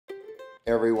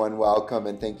Everyone, welcome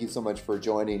and thank you so much for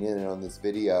joining in on this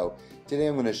video. Today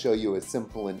I'm going to show you a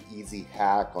simple and easy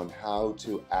hack on how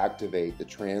to activate the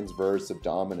transverse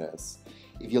abdominis.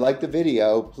 If you like the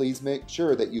video, please make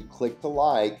sure that you click the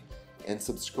like and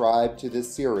subscribe to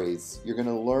this series. You're going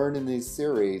to learn in this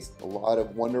series a lot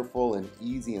of wonderful and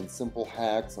easy and simple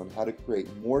hacks on how to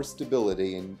create more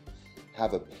stability and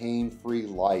have a pain-free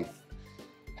life.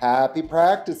 Happy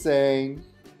practicing!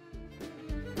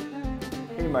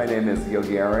 Hey, my name is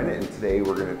Yogi Aaron, and today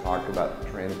we're going to talk about the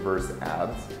transverse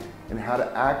abs and how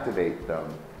to activate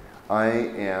them. I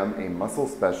am a muscle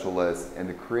specialist and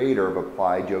the creator of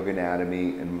Applied Yoga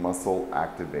Anatomy and Muscle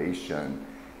Activation.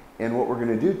 And what we're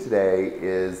going to do today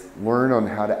is learn on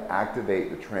how to activate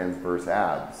the transverse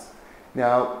abs.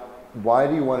 Now, why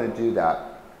do you want to do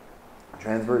that?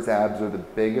 Transverse abs are the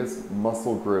biggest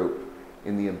muscle group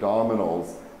in the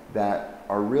abdominals that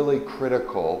are really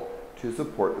critical to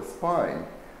support the spine.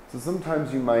 So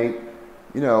sometimes you might,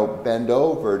 bend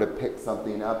over to pick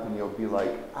something up and you'll be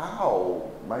like,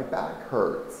 ow, my back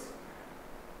hurts.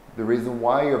 The reason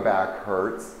why your back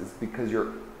hurts is because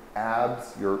your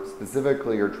abs,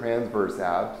 specifically your transverse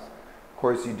abs, of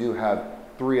course you do have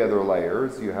three other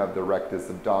layers. You have the rectus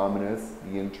abdominis,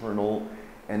 the internal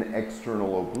and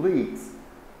external obliques,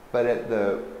 but at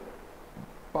the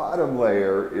bottom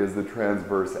layer is the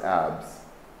transverse abs.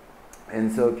 And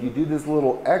so if you do this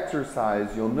little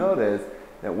exercise, you'll notice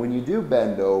that when you do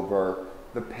bend over,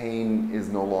 the pain is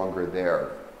no longer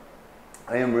there.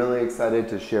 I am really excited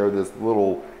to share this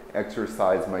little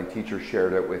exercise. My teacher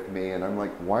shared it with me, and I'm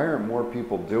like, why aren't more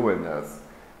people doing this?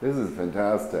 This is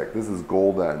fantastic. This is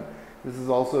golden. This has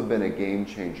also been a game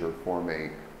changer for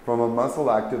me. From a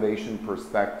muscle activation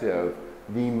perspective,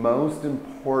 the most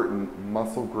important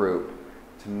muscle group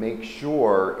to make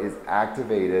sure is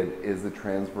activated is the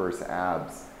transverse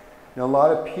abs. Now, a lot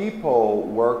of people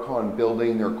work on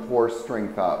building their core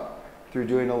strength up through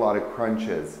doing a lot of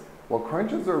crunches. Well,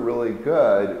 crunches are really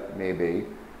good, maybe.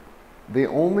 They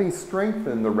only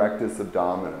strengthen the rectus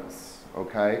abdominis,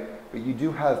 okay? But you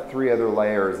do have three other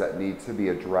layers that need to be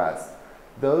addressed.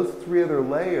 Those three other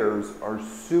layers are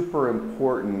super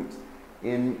important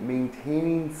in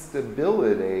maintaining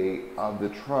stability of the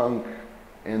trunk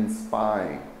and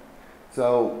spine.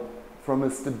 So from a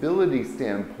stability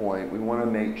standpoint, we want to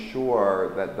make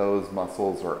sure that those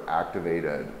muscles are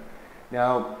activated.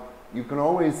 Now, you can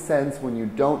always sense when you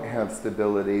don't have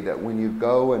stability that when you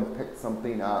go and pick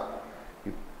something up,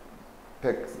 you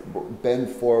bend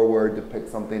forward to pick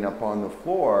something up on the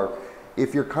floor,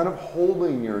 if you're kind of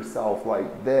holding yourself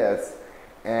like this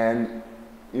and,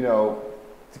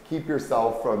 to keep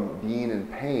yourself from being in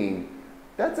pain,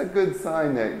 that's a good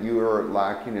sign that you are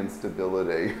lacking in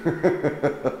stability.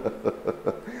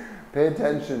 Pay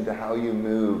attention to how you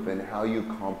move and how you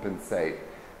compensate.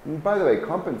 And by the way,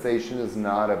 compensation is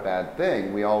not a bad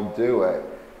thing. We all do it.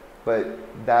 But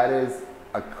that is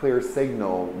a clear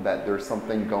signal that there's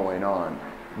something going on.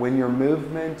 When your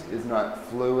movement is not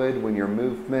fluid, when your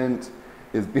movement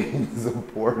is being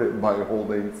supported by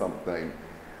holding something,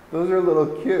 those are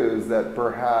little cues that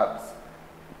perhaps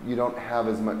you don't have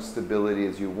as much stability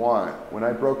as you want. When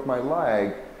I broke my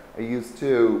leg,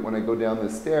 when I go down the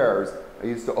stairs, I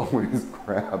used to always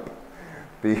grab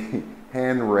the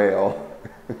handrail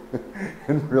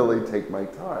and really take my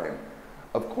time.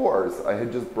 Of course, I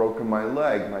had just broken my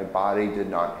leg. My body did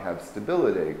not have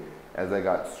stability. As I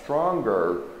got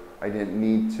stronger, I didn't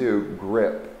need to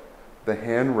grip the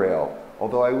handrail.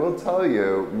 Although I will tell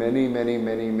you, many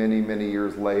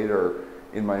years later,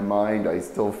 in my mind, I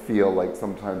still feel like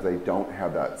sometimes I don't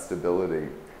have that stability.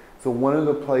 So one of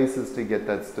the places to get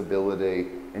that stability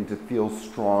and to feel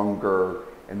stronger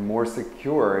and more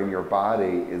secure in your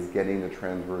body is getting the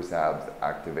transverse abs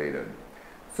activated.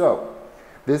 So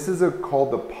this is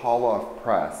called the pull-off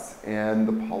press. And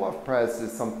the pull-off press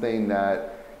is something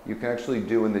that you can actually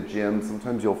do in the gym.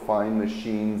 Sometimes you'll find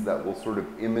machines that will sort of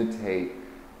imitate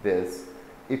this.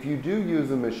 If you do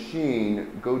use a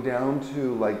machine, go down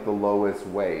to like the lowest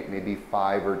weight, maybe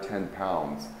 5 or 10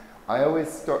 pounds. I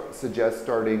always suggest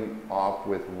starting off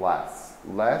with less.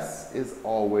 Less is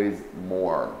always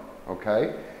more,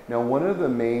 okay? Now, one of the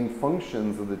main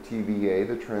functions of the TVA,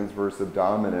 the transverse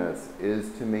abdominis,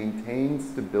 is to maintain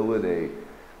stability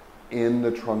in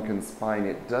the trunk and spine.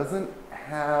 It doesn't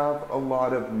have a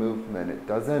lot of movement.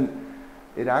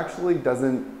 It actually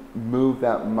doesn't move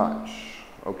that much.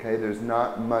 Okay, there's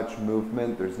not much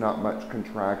movement, there's not much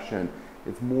contraction.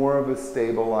 It's more of a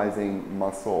stabilizing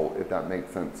muscle, if that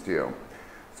makes sense to you.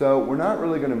 So we're not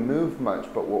really going to move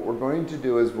much, but what we're going to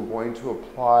do is we're going to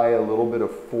apply a little bit of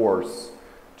force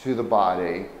to the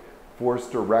body, force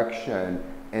direction,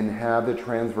 and have the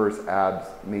transverse abs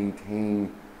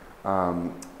maintain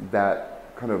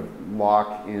that kind of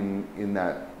lock in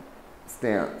that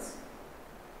stance.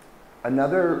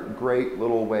 Another great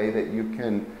little way that you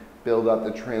can build up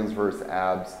the transverse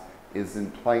abs is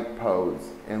in plank pose.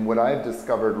 And what I've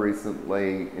discovered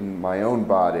recently in my own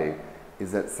body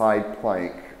is that side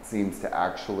plank seems to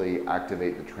actually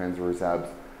activate the transverse abs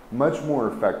much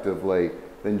more effectively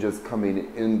than just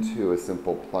coming into a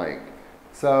simple plank.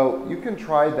 So you can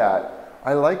try that.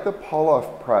 I like the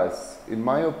pull-off press. In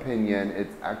my opinion,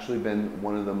 it's actually been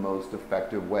one of the most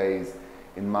effective ways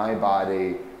in my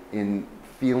body in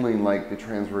feeling like the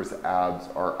transverse abs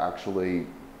are actually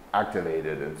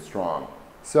activated and strong.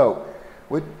 So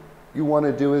what you want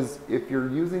to do is, if you're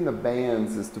using the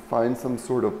bands, is to find some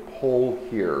sort of pull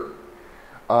here.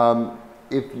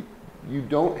 If you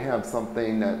don't have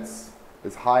something that's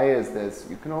as high as this,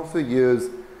 you can also use,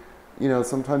 you know,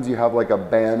 sometimes you have like a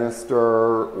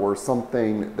banister or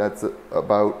something that's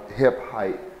about hip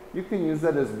height. You can use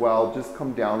that as well. Just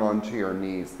come down onto your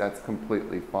knees. That's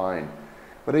completely fine.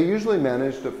 But I usually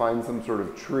manage to find some sort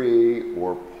of tree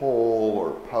or pole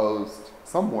or post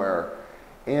somewhere.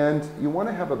 And you want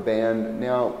to have a band.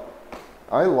 Now,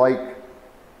 I like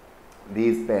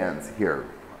these bands here.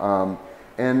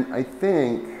 And I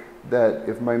think that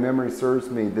if my memory serves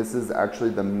me, this is actually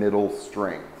the middle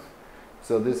strength.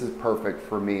 So this is perfect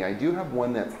for me. I do have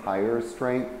one that's higher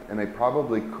strength, and I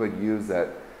probably could use it.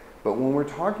 But when we're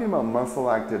talking about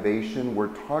muscle activation,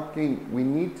 we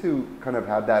need to kind of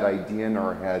have that idea in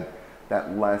our head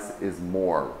that less is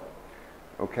more.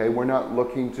 Okay, we're not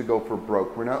looking to go for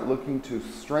broke. We're not looking to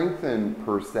strengthen,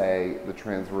 per se, the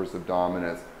transverse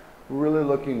abdominis. We're really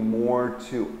looking more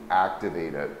to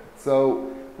activate it.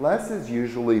 So less is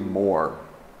usually more.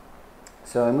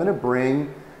 So I'm going to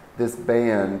bring this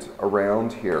band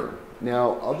around here.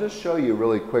 Now, I'll just show you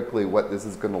really quickly what this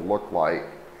is going to look like,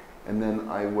 and then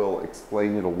I will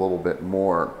explain it a little bit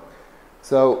more.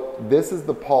 So this is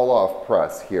the pull-off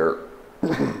press here.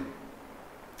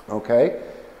 Okay,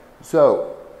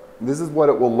 so this is what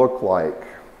it will look like.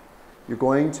 You're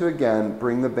going to, again,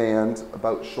 bring the band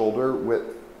about shoulder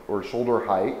width or shoulder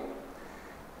height,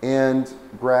 and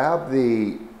grab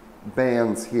the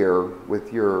bands here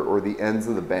with or the ends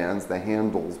of the bands, the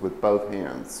handles, with both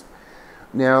hands.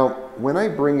 Now, when I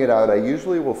bring it out, I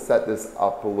usually will set this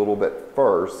up a little bit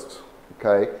first,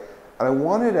 okay? And I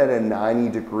want it at a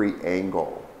 90-degree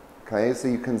angle, okay? So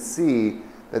you can see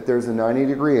that there's a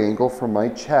 90-degree angle from my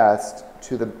chest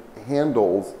to the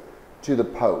handles to the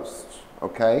post,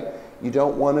 okay? You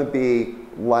don't want to be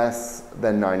less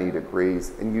than 90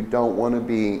 degrees, and you don't want to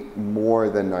be more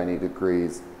than 90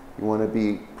 degrees. You want to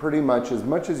be pretty much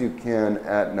as you can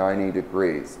at 90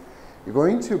 degrees. You're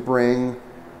going to bring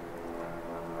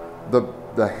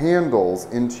the handles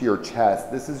into your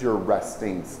chest. This is your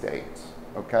resting state,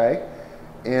 okay?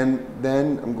 And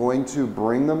then I'm going to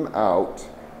bring them out,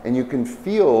 and you can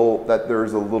feel that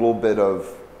there's a little bit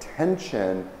of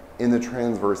tension in the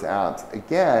transverse abs.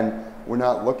 Again, we're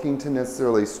not looking to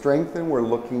necessarily strengthen, we're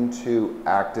looking to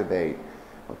activate,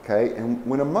 okay? And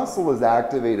when a muscle is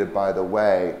activated, by the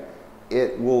way,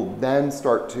 it will then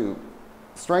start to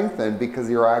strengthen because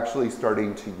you're actually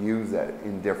starting to use it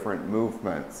in different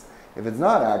movements. If it's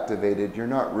not activated, you're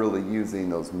not really using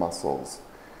those muscles.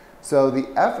 So the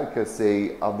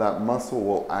efficacy of that muscle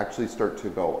will actually start to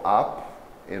go up,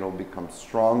 it'll become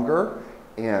stronger,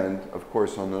 and of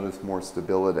course you'll notice more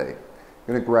stability. I'm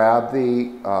going to grab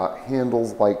the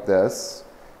handles like this.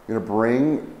 I'm going to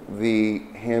bring the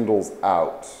handles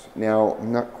out. Now,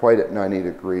 I'm not quite at 90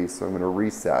 degrees, so I'm going to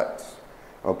reset.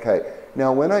 Okay,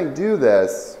 now when I do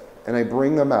this and I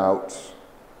bring them out,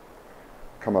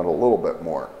 come out a little bit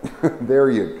more. There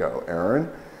you go,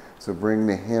 Aaron. So bring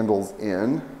the handles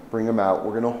in, bring them out.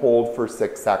 We're going to hold for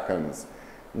 6 seconds.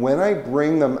 When I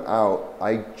bring them out,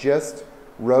 I just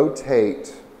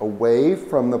rotate away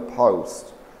from the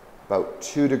post about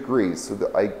 2 degrees so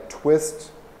that I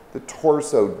twist the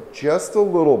torso just a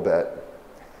little bit,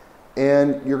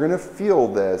 and you're going to feel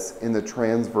this in the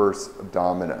transverse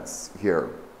abdominis here,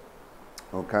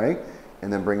 okay?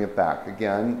 And then bring it back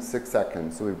again, 6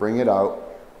 seconds. So we bring it out,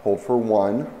 hold for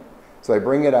 1. So I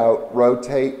bring it out,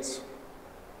 rotate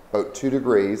about 2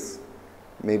 degrees,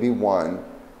 maybe 1,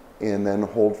 and then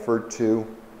hold for 2,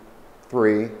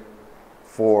 3,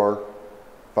 4,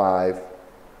 5,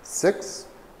 6.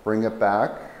 Bring it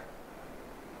back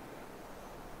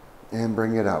and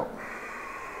bring it out.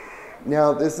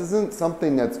 Now, this isn't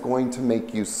something that's going to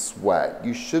make you sweat.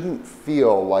 You shouldn't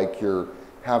feel like you're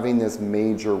having this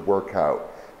major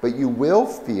workout, but you will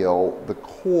feel the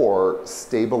core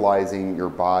stabilizing your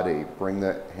body. Bring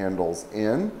the handles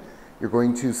in You're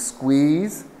going to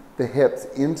squeeze the hips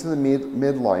into the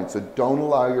midline, so don't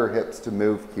allow your hips to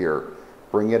move here.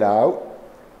 Bring it out,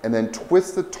 and then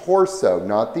twist the torso,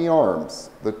 not the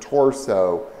arms, the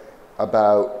torso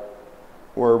about,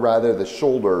 or rather the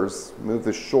shoulders, move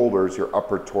the shoulders, your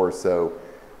upper torso,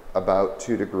 about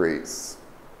 2 degrees.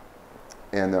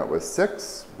 And that was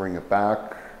 6, bring it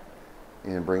back,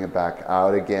 and bring it back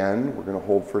out again. We're gonna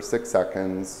hold for 6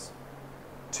 seconds.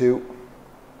 2,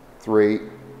 3,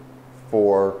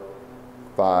 4,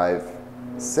 5,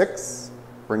 6.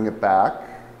 Bring it back,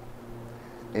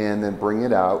 and then bring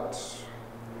it out.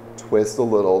 Twist a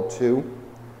little, 2,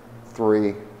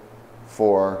 3,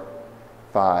 4,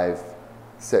 5,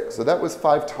 6. So that was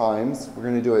 5 times. We're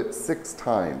gonna do it 6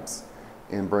 times.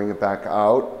 And bring it back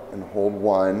out and hold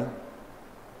 1,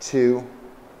 2,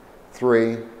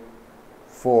 3,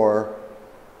 4,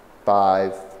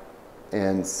 5,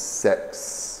 and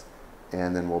 6.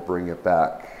 And then we'll bring it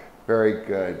back. Very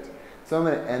good. So I'm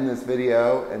going to end this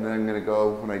video, and then I'm going to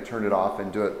go, when I turn it off,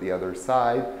 and do it the other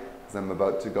side, because I'm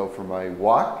about to go for my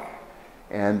walk.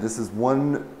 And this is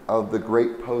one of the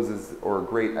great poses or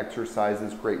great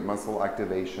exercises, great muscle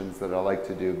activations that I like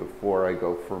to do before I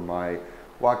go for my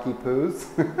walkie poos.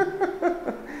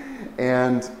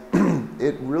 And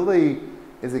it really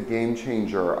is a game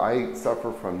changer. I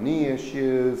suffer from knee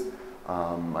issues.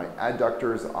 My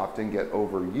adductors often get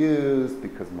overused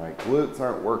because my glutes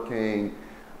aren't working.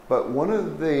 But one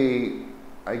of the,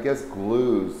 I guess,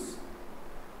 glues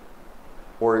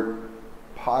or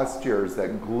postures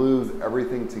that glues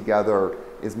everything together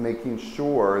is making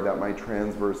sure that my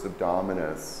transverse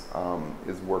abdominis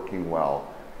is working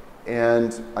well.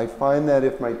 And I find that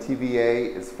if my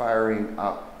TVA is firing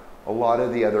up, a lot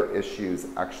of the other issues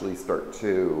actually start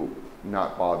to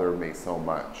not bother me so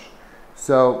much.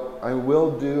 So I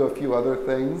will do a few other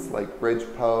things like bridge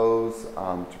pose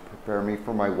to prepare me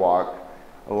for my walk.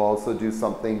 I'll also do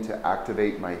something to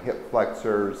activate my hip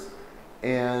flexors,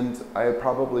 and I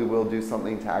probably will do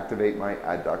something to activate my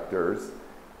adductors.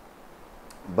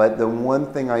 But the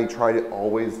one thing I try to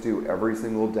always do every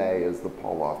single day is the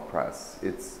pull-off press.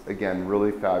 It's, again,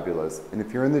 really fabulous. And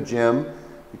if you're in the gym,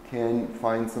 you can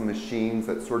find some machines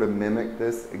that sort of mimic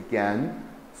this. Again,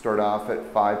 start off at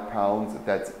 5 pounds if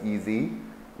that's easy.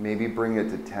 Maybe bring it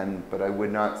to 10, but I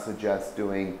would not suggest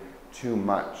doing too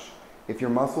much. If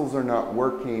your muscles are not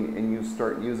working and you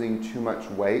start using too much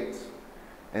weight,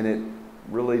 and it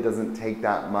really doesn't take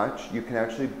that much, you can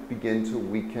actually begin to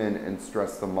weaken and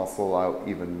stress the muscle out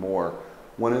even more.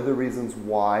 One of the reasons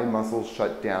why muscles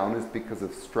shut down is because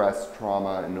of stress,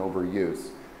 trauma, and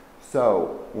overuse.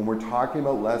 So when we're talking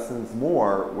about less is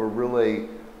more,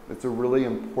 it's a really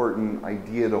important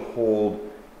idea to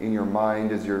hold in your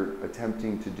mind as you're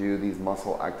attempting to do these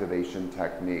muscle activation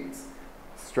techniques.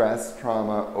 Stress,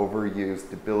 trauma, overuse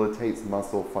debilitates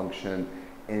muscle function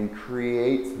and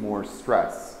creates more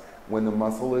stress. When the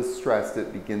muscle is stressed,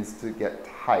 it begins to get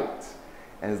tight.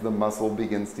 And as the muscle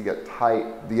begins to get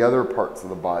tight, the other parts of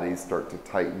the body start to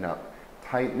tighten up.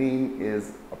 Tightening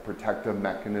is a protective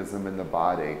mechanism in the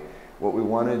body. What we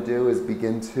want to do is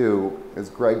begin to, as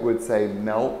Greg would say,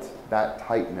 melt that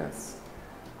tightness.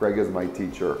 Greg is my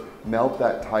teacher. Melt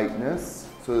that tightness,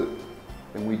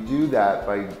 and we do that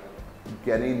by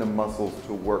getting the muscles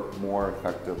to work more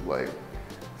effectively.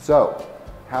 So,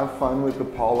 have fun with the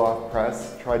pull-off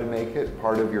press. Try to make it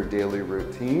part of your daily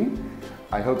routine.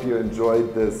 I hope you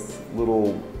enjoyed this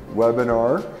little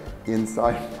webinar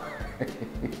inside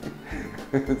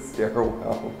my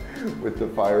stairwell with the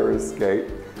fire escape.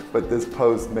 But this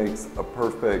pose makes a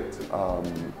perfect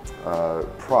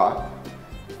prop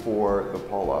for the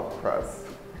pull-off press.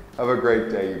 Have a great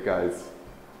day, you guys.